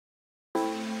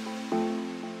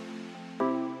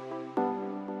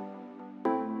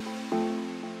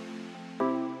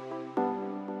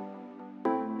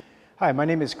Hi, my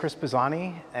name is Chris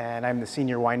Pisani, and I'm the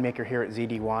senior winemaker here at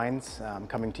ZD Wines. I'm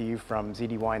coming to you from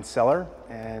ZD Wines cellar,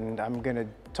 and I'm going to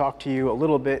talk to you a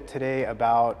little bit today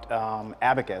about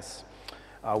Abacus.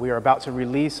 We are about to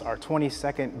release our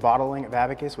 22nd bottling of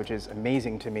Abacus, which is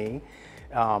amazing to me.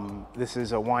 This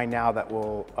is a wine now that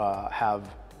will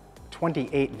have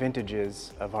 28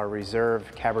 vintages of our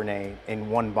Reserve Cabernet in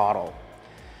one bottle.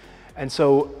 And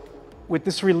so with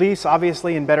this release,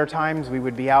 obviously in better times, we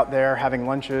would be out there having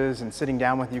lunches and sitting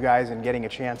down with you guys and getting a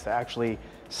chance to actually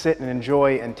sit and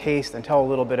enjoy and taste and tell a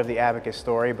little bit of the Abacus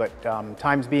story. But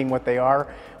times being what they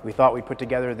are, we thought we'd put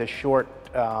together this short,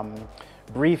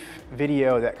 brief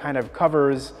video that kind of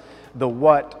covers the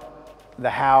what,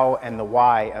 the how, and the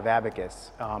why of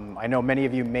Abacus. I know many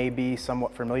of you may be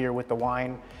somewhat familiar with the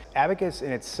wine. Abacus,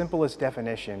 in its simplest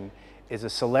definition, is a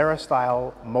Solera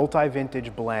style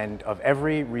multi-vintage blend of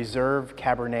every Reserve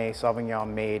Cabernet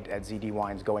Sauvignon made at ZD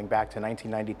Wines going back to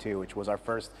 1992, which was our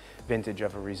first vintage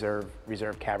of a Reserve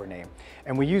Cabernet.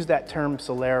 And we use that term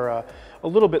Solera a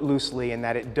little bit loosely in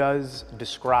that it does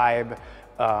describe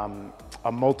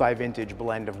a multi-vintage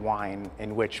blend of wine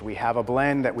in which we have a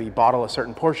blend that we bottle a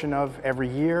certain portion of every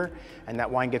year, and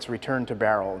that wine gets returned to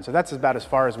barrel. And so that's about as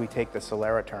far as we take the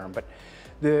Solera term. But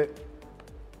the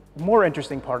more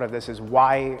interesting part of this is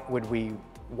why would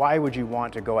you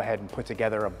want to go ahead and put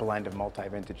together a blend of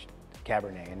multi-vintage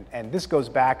Cabernet? And this goes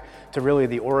back to really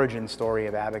the origin story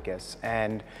of Abacus.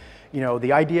 And you know,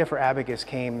 the idea for Abacus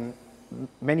came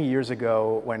many years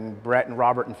ago when Brett and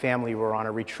Robert and family were on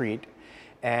a retreat.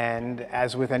 And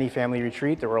as with any family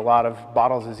retreat, there were a lot of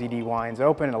bottles of ZD Wines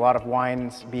open and a lot of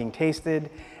wines being tasted.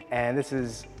 And this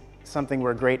is something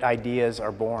where great ideas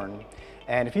are born.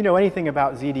 And if you know anything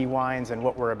about ZD Wines and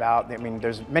what we're about, I mean,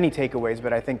 there's many takeaways,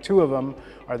 but I think two of them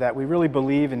are that we really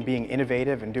believe in being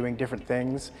innovative and doing different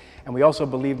things. And we also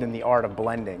believed in the art of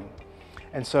blending.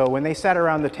 And so when they sat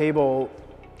around the table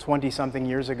 20-something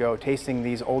years ago, tasting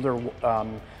these older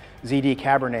ZD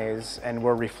Cabernets, and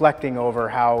were reflecting over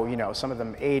how, you know, some of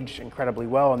them age incredibly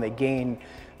well and they gain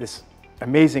this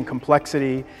amazing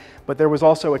complexity, but there was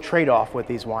also a trade-off with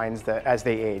these wines that as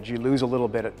they age, you lose a little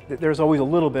bit. There's always a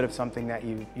little bit of something that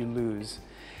you lose.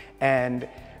 And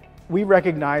we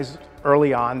recognized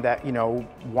early on that, you know,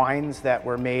 wines that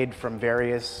were made from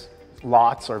various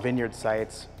lots or vineyard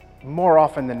sites, more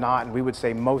often than not, and we would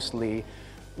say mostly,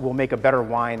 will make a better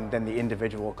wine than the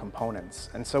individual components.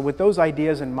 And so with those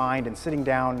ideas in mind and sitting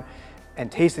down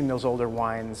and tasting those older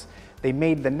wines, they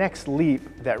made the next leap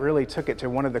that really took it to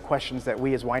one of the questions that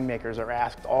we as winemakers are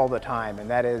asked all the time, and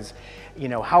that is, you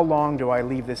know, how long do I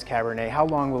leave this Cabernet? How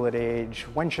long will it age?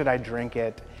 When should I drink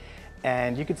it?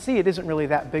 And you can see it isn't really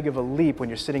that big of a leap when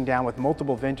you're sitting down with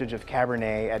multiple vintage of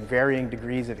Cabernet at varying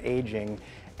degrees of aging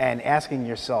and asking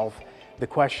yourself the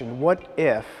question, what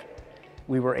if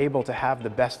we were able to have the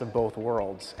best of both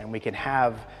worlds, and we can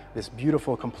have this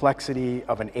beautiful complexity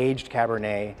of an aged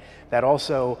Cabernet that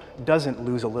also doesn't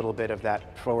lose a little bit of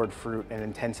that forward fruit and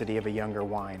intensity of a younger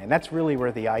wine. And that's really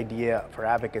where the idea for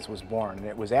Abacus was born. And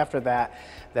it was after that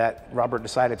that Robert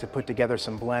decided to put together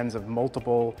some blends of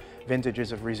multiple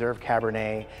vintages of Reserve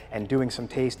Cabernet and doing some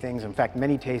tastings, in fact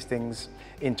many tastings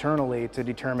internally, to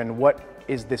determine what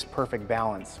is this perfect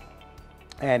balance.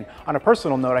 And on a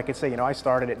personal note, I could say, you know, I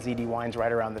started at ZD Wines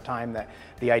right around the time that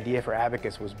the idea for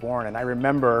Abacus was born. And I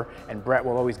remember, and Brett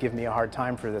will always give me a hard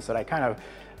time for this, that I kind of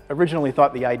originally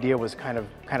thought the idea was kind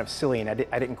of silly, and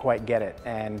I didn't quite get it.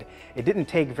 And it didn't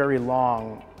take very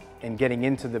long in getting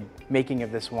into the making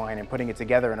of this wine and putting it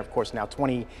together. And of course now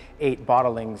 22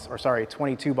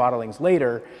 bottlings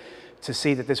later, to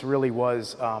see that this really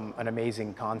was an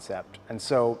amazing concept. And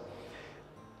so,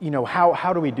 you know,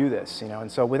 how do we do this, you know?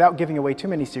 And so without giving away too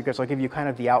many secrets, I'll give you kind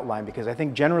of the outline, because I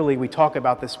think generally we talk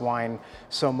about this wine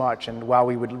so much, and while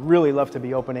we would really love to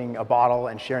be opening a bottle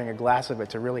and sharing a glass of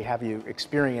it to really have you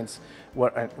experience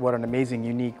what an amazing,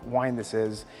 unique wine this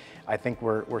is, I think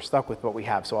we're stuck with what we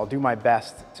have. So I'll do my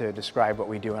best to describe what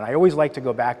we do. And I always like to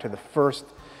go back to the first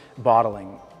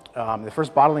bottling. The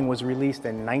first bottling was released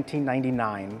in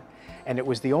 1999, and it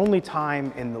was the only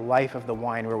time in the life of the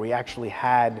wine where we actually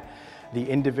had the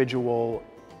individual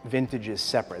vintages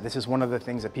separate. This is one of the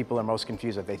things that people are most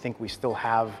confused with. They think we still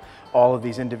have all of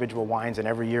these individual wines, and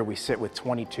every year we sit with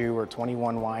 22 or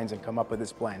 21 wines and come up with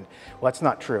this blend. Well, that's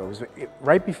not true.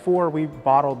 Right before we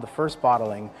bottled the first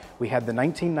bottling, we had the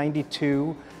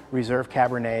 1992 Reserve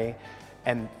Cabernet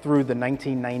and through the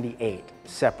 1998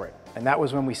 separate. And that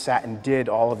was when we sat and did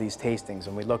all of these tastings,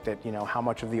 and we looked at, you know, how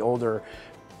much of the older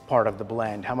part of the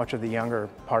blend, how much of the younger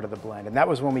part of the blend. And that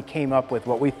was when we came up with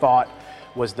what we thought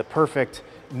was the perfect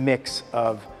mix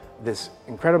of this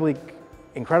incredibly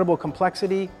incredible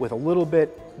complexity with a little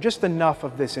bit, just enough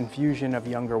of this infusion of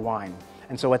younger wine.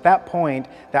 And so at that point,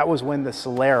 that was when the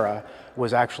Solera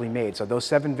was actually made. So those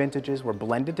 7 vintages were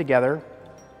blended together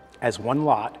as one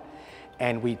lot,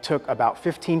 and we took about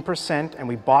 15% and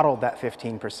we bottled that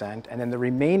 15%, and then the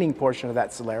remaining portion of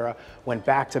that Solera went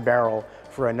back to barrel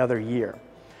for another year.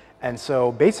 And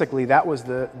so basically that was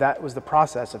the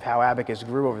process of how Abacus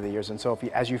grew over the years. And so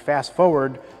as you fast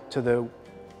forward to the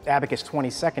Abacus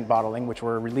XXII bottling, which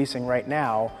we're releasing right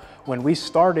now, when we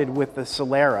started with the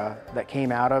Solera that came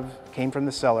from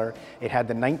the cellar, it had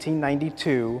the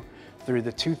 1992 through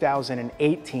the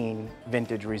 2018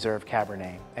 vintage reserve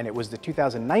Cabernet. And it was the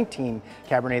 2019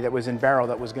 Cabernet that was in barrel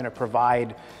that was going to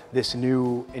provide this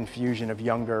new infusion of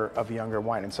younger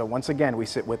wine. And so once again, we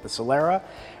sit with the Solera,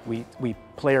 we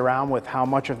play around with how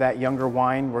much of that younger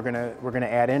wine we're gonna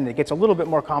add in. It gets a little bit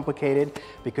more complicated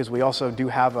because we also do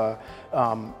have a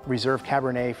reserve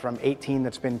Cabernet from 18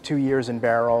 that's been 2 years in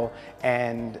barrel,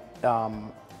 and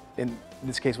in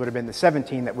this case would have been the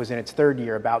 17 that was in its 3rd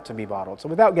year about to be bottled. So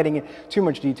without getting into too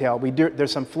much detail,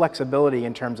 there's some flexibility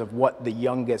in terms of what the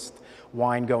youngest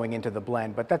wine going into the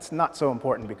blend, but that's not so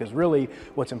important, because really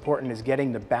what's important is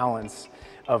getting the balance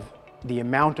of the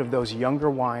amount of those younger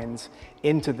wines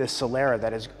into this Solera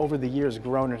that has over the years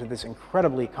grown into this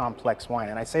incredibly complex wine.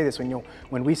 And I say this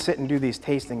when we sit and do these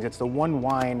tastings, it's the one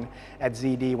wine at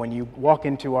ZD, when you walk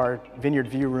into our vineyard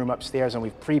view room upstairs and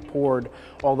we've pre-poured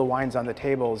all the wines on the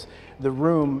tables, the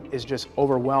room is just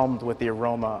overwhelmed with the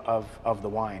aroma of the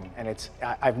wine. And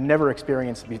I've never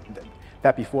experienced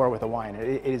that before with a wine.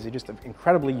 It is just an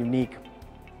incredibly unique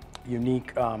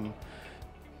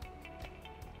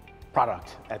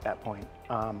product at that point.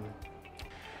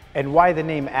 And why the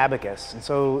name Abacus? And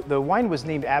so the wine was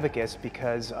named Abacus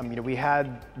because we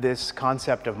had this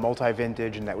concept of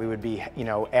multi-vintage, and that we would be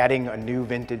adding a new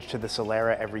vintage to the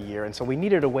Solera every year. And so we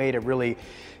needed a way to really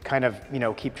kind of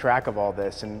keep track of all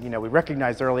this. And we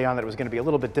recognized early on that it was going to be a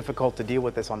little bit difficult to deal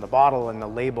with this on the bottle and the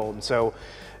label. And so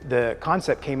the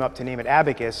concept came up to name it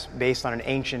Abacus based on an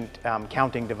ancient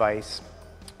counting device.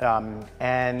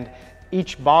 And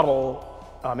each bottle,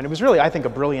 and it was really, I think, a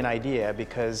brilliant idea,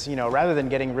 because rather than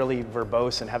getting really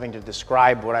verbose and having to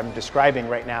describe what I'm describing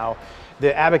right now,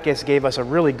 the Abacus gave us a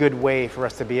really good way for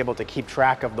us to be able to keep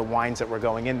track of the wines that were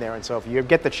going in there. And so if you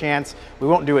get the chance, we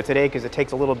won't do it today because it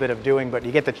takes a little bit of doing, but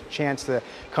you get the chance to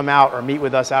come out or meet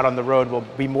with us out on the road, we'll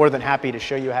be more than happy to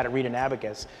show you how to read an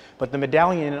Abacus. But the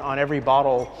medallion on every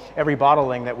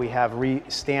bottling that we have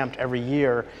re-stamped every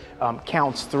year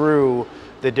counts through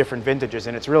the different vintages,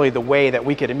 and it's really the way that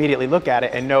we could immediately look at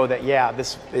it and know that, yeah,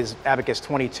 this is Abacus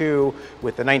 22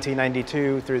 with the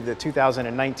 1992 through the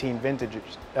 2019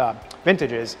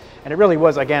 vintages. And it really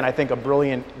was, again, I think, a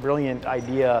brilliant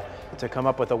idea to come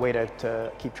up with a way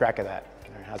to keep track of that.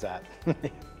 How's that?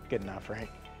 Good enough, right?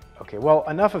 Okay, well,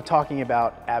 enough of talking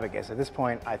about Abacus. At this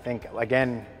point, I think,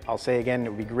 again, I'll say again, it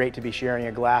would be great to be sharing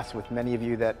a glass with many of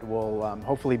you that will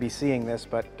hopefully be seeing this,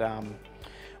 but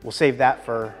we'll save that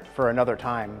for another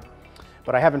time.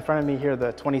 But I have in front of me here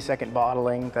the 22nd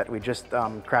bottling that we just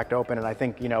cracked open, and I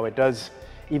think, it does,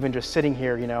 even just sitting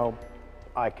here,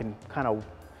 I can kind of,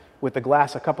 with the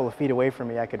glass a couple of feet away from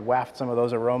me, I could waft some of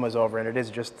those aromas over, and it is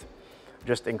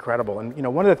just incredible.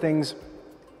 And one of the things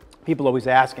people always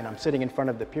ask, and I'm sitting in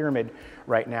front of the pyramid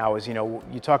right now, is, you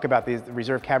talk about the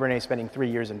reserve Cabernet spending 3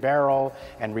 years in barrel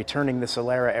and returning the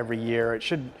Solera every year.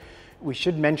 We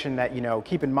should mention that,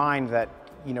 keep in mind that,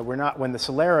 we're not, when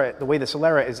the way the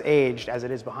Solera is aged, as it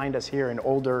is behind us here in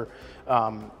older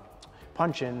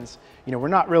puncheons, we're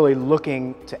not really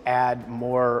looking to add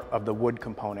more of the wood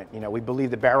component. We believe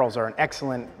the barrels are an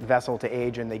excellent vessel to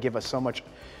age, and they give us so much,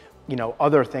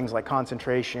 other things like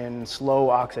concentration, slow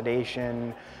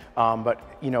oxidation, but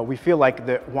we feel like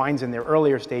the wines in their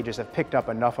earlier stages have picked up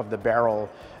enough of the barrel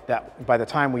that by the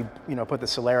time we put the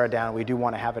Solera down, we do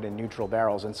want to have it in neutral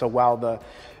barrels. And so while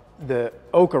the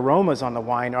oak aromas on the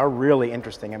wine are really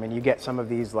interesting. I mean, you get some of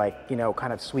these like,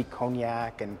 kind of sweet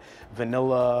cognac and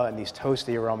vanilla and these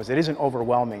toasty aromas. It isn't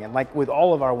overwhelming. And like with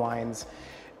all of our wines,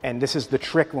 and this is the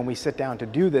trick when we sit down to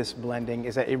do this blending,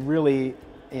 is that it really,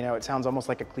 it sounds almost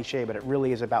like a cliche, but it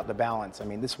really is about the balance. I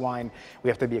mean, this wine, we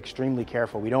have to be extremely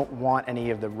careful. We don't want any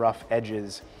of the rough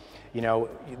edges.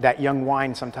 That young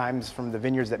wine, sometimes from the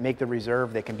vineyards that make the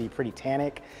reserve, they can be pretty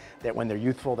tannic, that when they're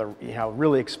youthful, they're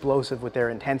really explosive with their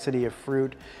intensity of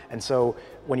fruit. And so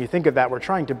when you think of that, we're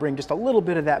trying to bring just a little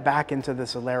bit of that back into the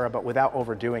Solera, but without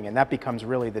overdoing it. And that becomes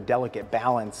really the delicate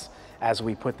balance as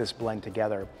we put this blend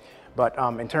together. But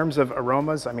in terms of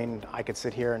aromas, I mean, I could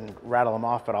sit here and rattle them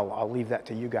off, but I'll leave that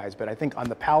to you guys. But I think on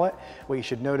the palate, what you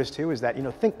should notice too is that,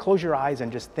 close your eyes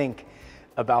and just think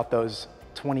about those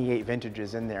 28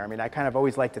 vintages in there. I mean, I kind of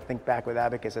always like to think back with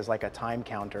Abacus as like a time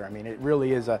counter. I mean, it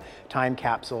really is a time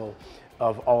capsule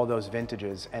of all those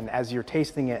vintages. And as you're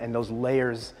tasting it, and those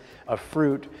layers of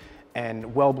fruit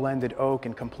and well-blended oak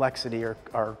and complexity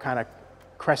are kind of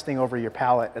cresting over your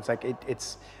palate, it's like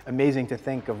it's amazing to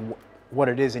think of what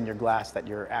it is in your glass that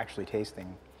you're actually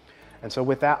tasting. And so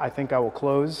with that, I think I will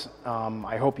close.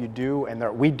 I hope you do, and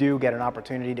that we do get an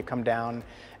opportunity to come down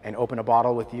and open a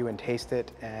bottle with you and taste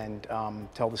it and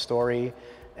tell the story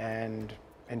and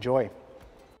enjoy.